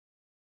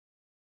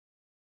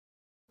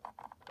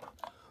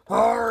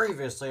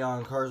Previously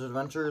on Cars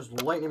Adventures,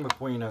 Lightning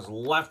McQueen has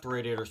left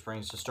Radiator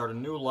Springs to start a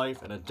new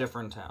life in a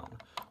different town,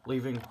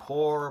 leaving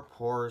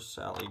poor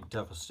Sally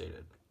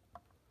devastated.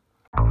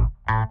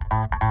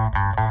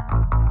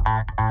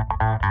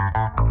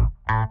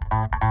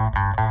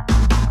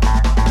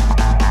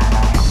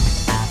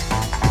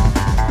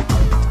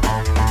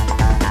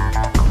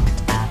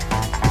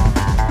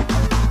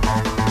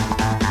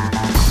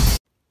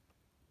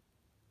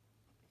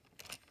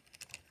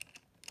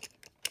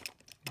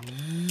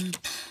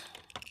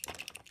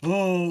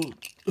 Oh,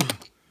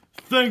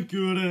 thank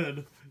you,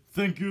 Red.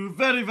 Thank you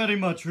very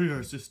much for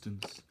your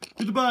assistance.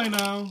 Goodbye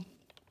now.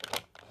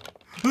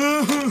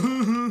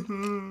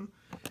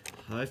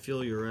 I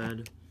feel you,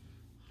 Red.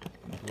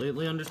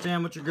 Completely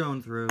understand what you're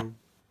going through.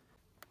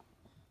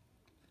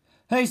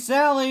 Hey,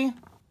 Sally!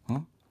 Huh?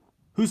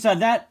 Who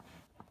said that?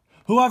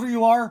 Whoever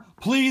you are,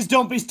 please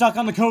don't be stuck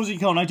on the cozy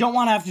cone. I don't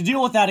want to have to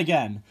deal with that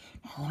again.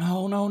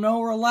 Oh,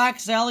 no,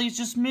 relax, Sally. It's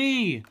just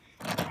me.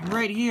 I'm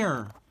right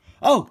here.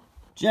 Oh,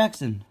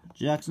 Jackson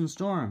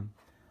Storm.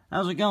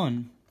 How's it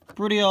going?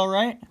 Pretty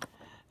alright?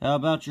 How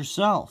about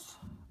yourself?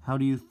 How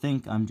do you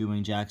think I'm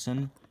doing,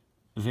 Jackson?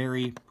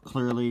 Very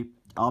clearly,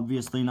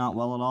 obviously not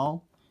well at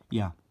all?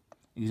 Yeah,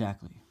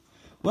 exactly.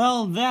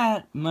 Well,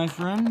 that, my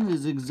friend,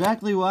 is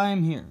exactly why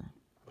I'm here.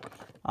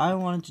 I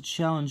wanted to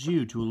challenge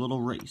you to a little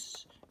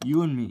race.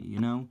 You and me, you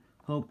know?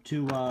 Hope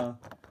to,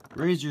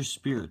 raise your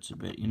spirits a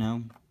bit, you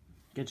know?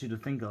 Get you to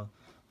think a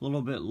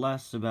little bit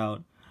less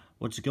about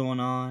what's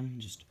going on.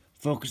 Just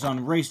focus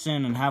on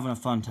racing and having a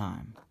fun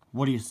time.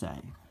 What do you say?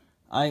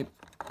 I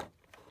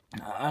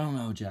don't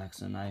know,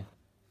 Jackson.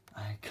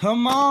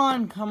 Come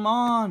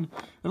on.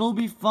 It'll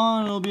be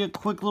fun. It'll be a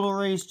quick little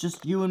race,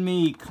 just you and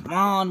me. Come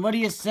on, what do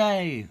you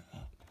say?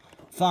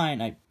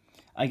 Fine,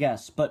 I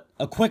guess, but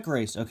a quick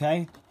race,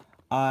 okay?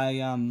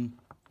 I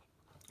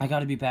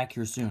gotta be back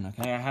here soon,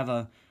 okay? I have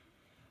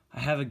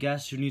a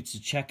guest who needs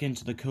to check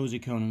into the Cozy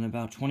Cone in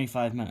about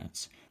 25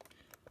 minutes.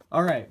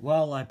 Alright,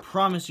 well, I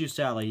promise you,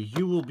 Sally,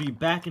 you will be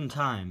back in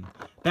time.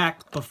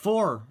 Back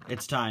before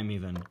it's time,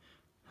 even.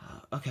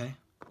 Okay.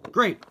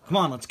 Great. Come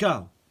on, let's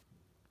go.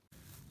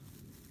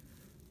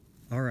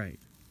 Alright.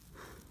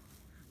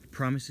 I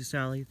promise you,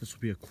 Sally, this will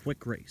be a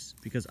quick race.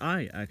 Because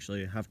I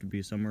actually have to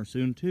be somewhere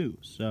soon, too.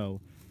 So,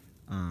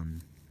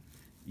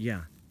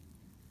 yeah.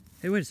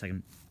 Hey, wait a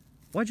second.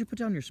 Why'd you put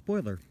down your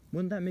spoiler?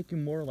 Wouldn't that make you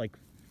more, like,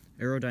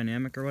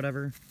 aerodynamic or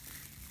whatever?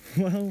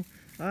 Well,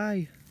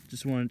 I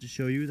just wanted to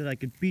show you that I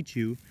could beat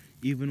you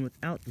even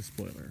without the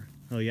spoiler.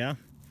 Oh yeah?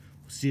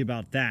 We'll see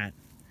about that.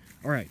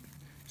 Alright,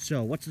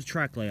 so what's the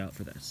track layout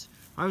for this?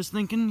 I was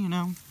thinking, you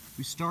know,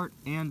 we start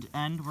and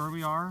end where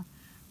we are.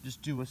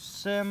 Just do a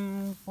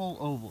simple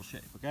oval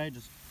shape, okay?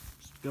 Just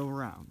go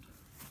around.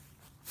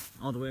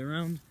 All the way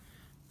around.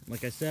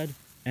 Like I said,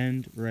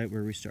 end right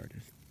where we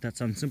started. That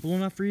sounds simple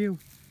enough for you?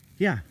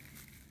 Yeah.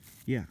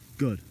 Yeah,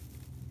 good.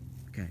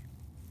 Okay,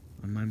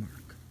 on my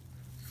mark.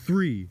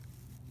 3,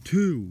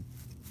 2,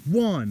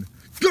 1,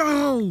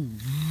 go!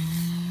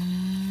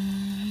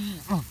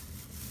 Oh.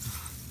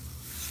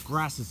 This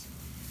grass is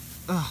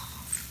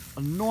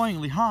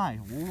annoyingly high.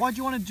 Why'd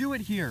you want to do it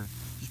here?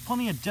 There's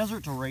plenty of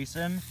desert to race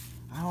in.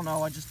 I don't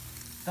know, I just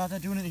thought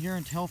that doing it here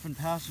in Tailfin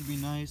Pass would be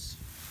nice.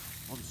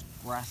 All this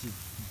grass is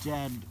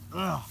dead.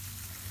 Ugh.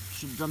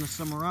 Should have done this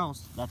somewhere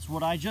else. That's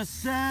what I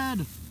just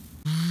said.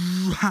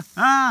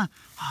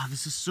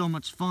 This is so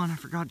much fun. I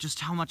forgot just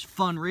how much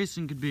fun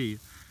racing could be.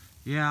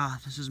 Yeah,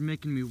 this is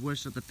making me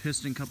wish that the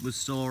Piston Cup was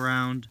still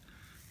around.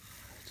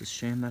 It's a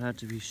shame that had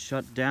to be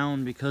shut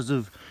down because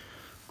of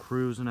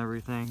crews and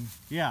everything.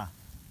 Yeah,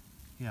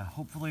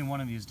 hopefully one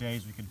of these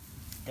days we could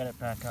get it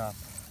back up.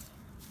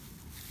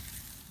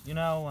 You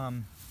know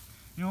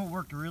what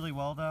worked really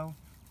well though?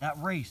 That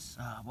race,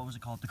 what was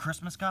it called? The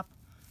Christmas Cup?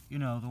 You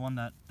know, the one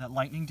that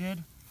Lightning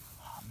did?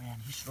 Oh man,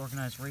 he should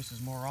organize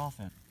races more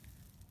often.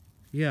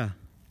 Yeah,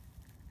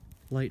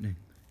 Lightning.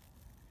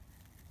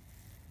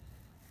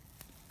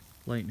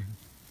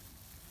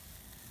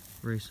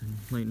 Racing,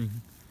 Lightning,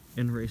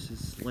 in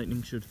races,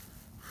 Lightning should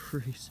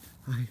race.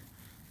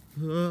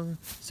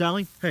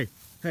 Sally? Hey,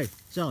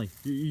 Sally,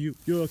 you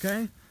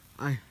okay?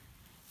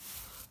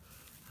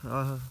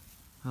 Oh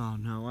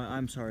no,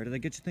 I'm sorry. Did I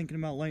get you thinking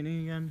about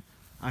Lightning again?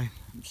 I'm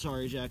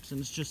sorry, Jackson.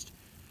 It's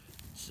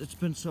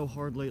been so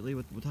hard lately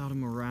without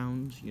him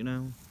around, you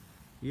know?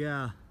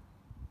 Yeah,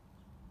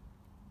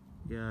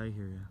 I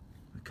hear you.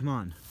 Come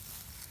on.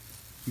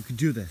 You could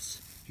do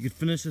this. You could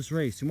finish this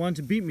race. You wanted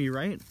to beat me,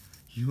 right?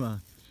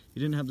 You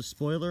didn't have the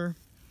spoiler?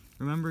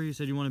 Remember, you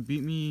said you want to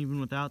beat me even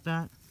without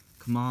that?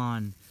 Come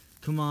on,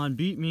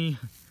 beat me.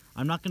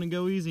 I'm not gonna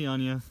go easy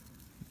on you.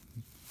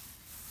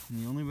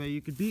 And the only way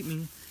you could beat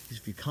me is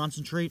if you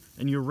concentrate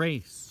and you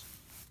race.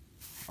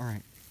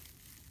 Alright,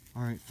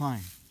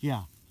 fine.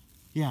 Yeah.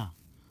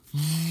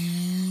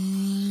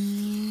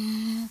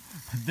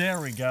 There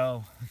we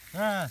go.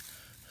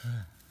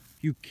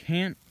 You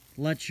can't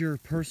let your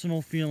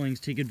personal feelings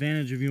take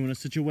advantage of you in a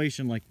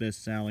situation like this,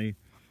 Sally.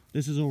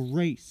 This is a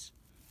race.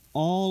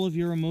 All of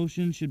your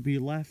emotions should be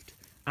left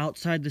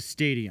outside the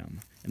stadium,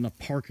 in the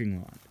parking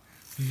lot.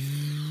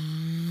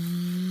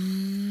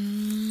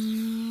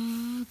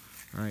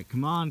 All right,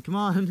 come on, come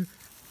on.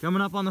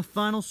 Coming up on the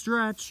final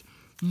stretch.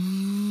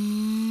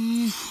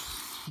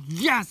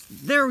 Yes,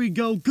 there we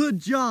go. Good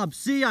job.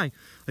 See, I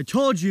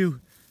told you.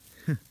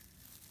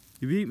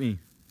 You beat me.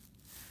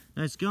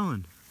 Nice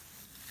going.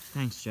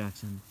 Thanks,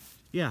 Jackson.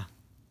 Yeah,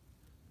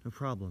 no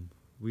problem.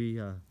 We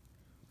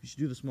should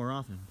do this more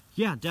often.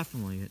 Yeah,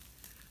 definitely. It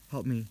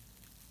helped me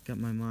get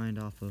my mind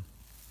off of,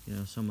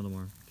 some of the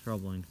more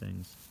troubling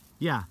things.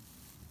 Yeah.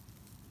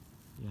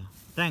 Yeah.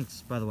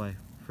 Thanks, by the way,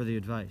 for the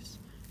advice.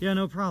 Yeah,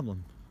 no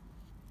problem.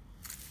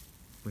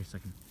 Wait a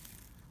second.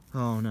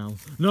 Oh, no.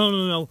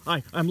 No.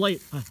 I'm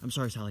late. I'm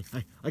sorry, Sally.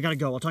 I gotta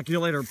go. I'll talk to you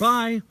later.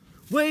 Bye.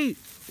 Wait,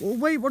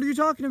 what are you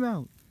talking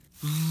about?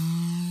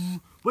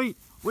 Wait,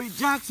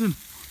 Jackson.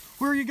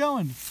 Where are you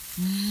going?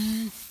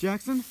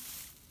 Jackson?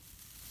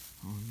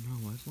 Oh,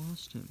 no, I've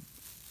lost him.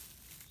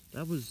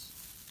 That was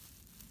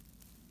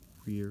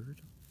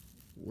weird.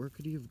 Where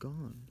could he have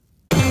gone?